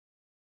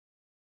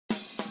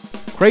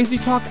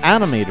CrazyTalk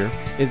Animator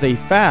is a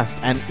fast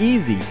and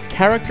easy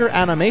character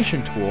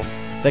animation tool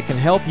that can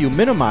help you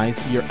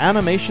minimize your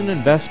animation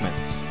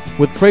investments.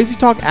 With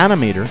CrazyTalk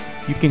Animator,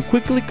 you can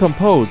quickly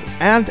compose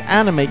and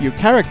animate your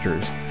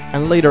characters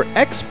and later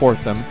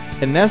export them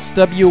in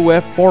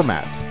SWF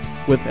format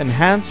with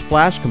enhanced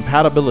Flash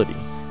compatibility.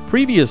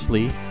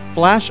 Previously,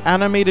 Flash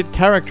animated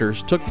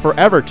characters took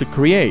forever to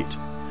create,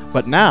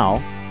 but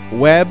now,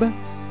 web,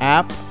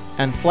 app,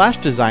 and Flash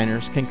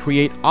designers can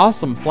create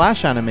awesome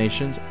Flash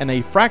animations in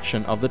a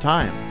fraction of the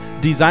time.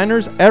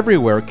 Designers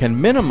everywhere can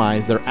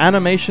minimize their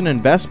animation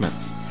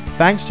investments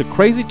thanks to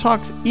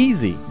CrazyTalk's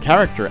easy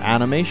character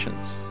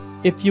animations.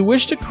 If you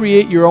wish to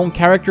create your own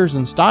characters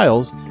and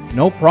styles,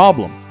 no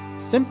problem.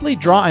 Simply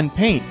draw and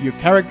paint your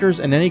characters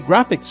in any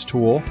graphics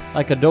tool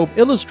like Adobe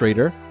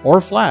Illustrator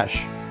or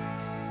Flash.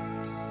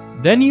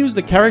 Then use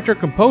the Character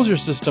Composer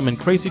system in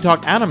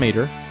CrazyTalk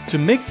Animator to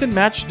mix and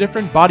match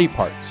different body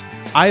parts,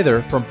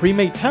 either from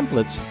pre-made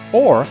templates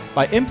or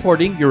by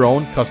importing your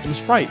own custom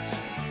sprites.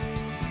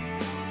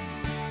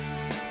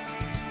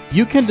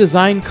 You can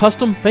design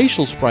custom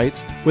facial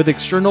sprites with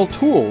external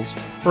tools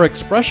for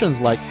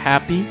expressions like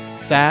happy,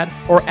 sad,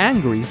 or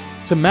angry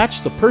to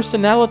match the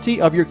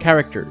personality of your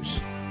characters.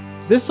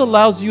 This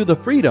allows you the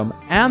freedom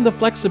and the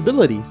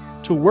flexibility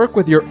to work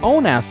with your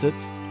own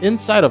assets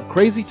inside of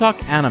CrazyTalk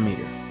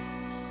Animator.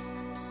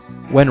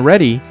 When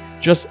ready,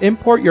 just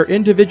import your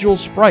individual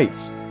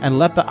sprites and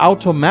let the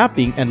auto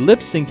mapping and lip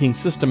syncing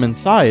system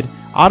inside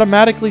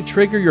automatically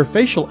trigger your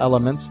facial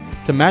elements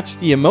to match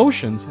the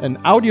emotions and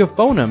audio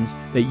phonemes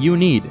that you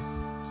need.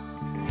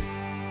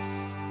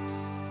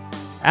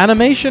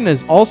 Animation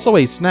is also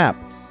a snap,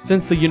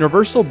 since the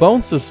Universal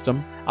Bone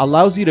system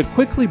allows you to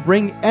quickly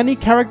bring any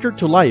character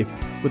to life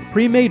with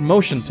pre-made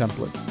motion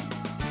templates.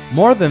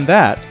 More than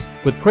that,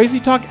 with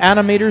CrazyTalk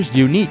Animator's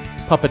unique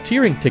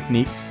puppeteering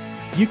techniques,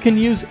 you can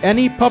use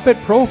any puppet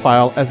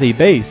profile as a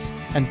base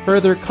and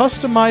further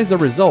customize the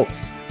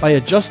results by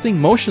adjusting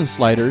motion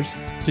sliders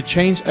to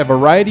change a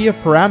variety of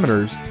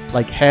parameters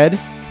like head,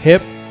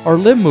 hip, or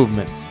limb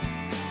movements.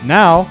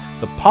 Now,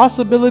 the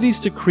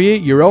possibilities to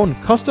create your own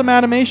custom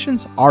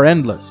animations are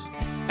endless,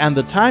 and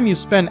the time you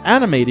spend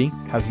animating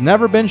has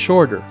never been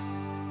shorter.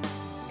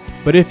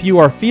 But if you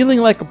are feeling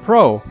like a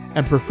pro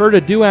and prefer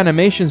to do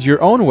animations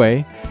your own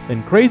way,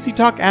 then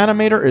CrazyTalk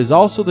Animator is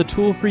also the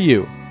tool for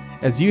you,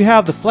 as you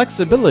have the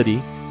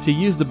flexibility to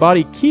use the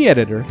body key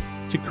editor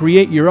to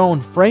create your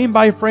own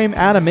frame-by-frame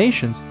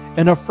animations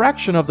in a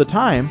fraction of the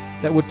time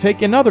that would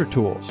take in other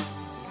tools.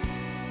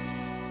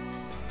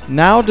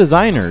 Now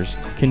designers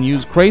can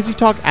use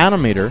CrazyTalk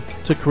Animator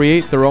to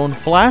create their own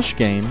Flash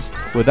games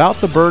without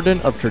the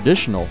burden of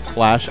traditional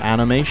Flash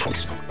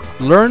animations.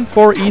 Learn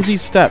 4 easy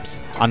steps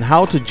on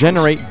how to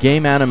generate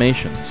game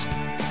animations.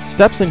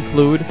 Steps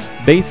include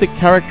basic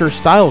character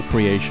style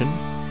creation,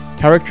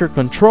 character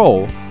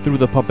control through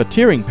the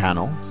puppeteering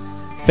panel,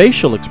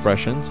 facial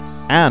expressions,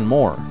 and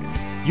more.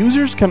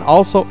 Users can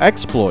also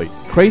exploit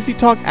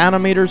CrazyTalk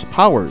Animator's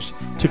powers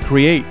to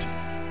create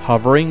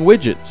hovering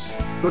widgets,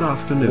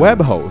 web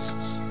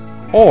hosts,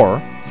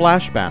 or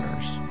Flash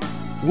banners.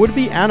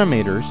 Would-be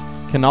animators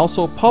can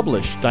also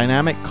publish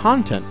dynamic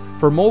content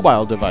for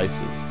mobile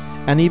devices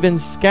and even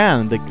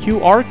scan the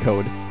QR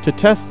code to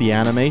test the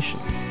animation.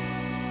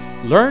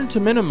 Learn to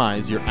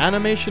minimize your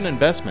animation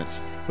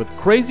investments with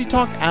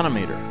CrazyTalk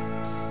Animator.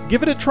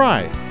 Give it a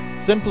try.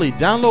 Simply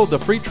download the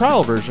free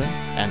trial version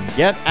and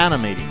get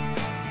animating.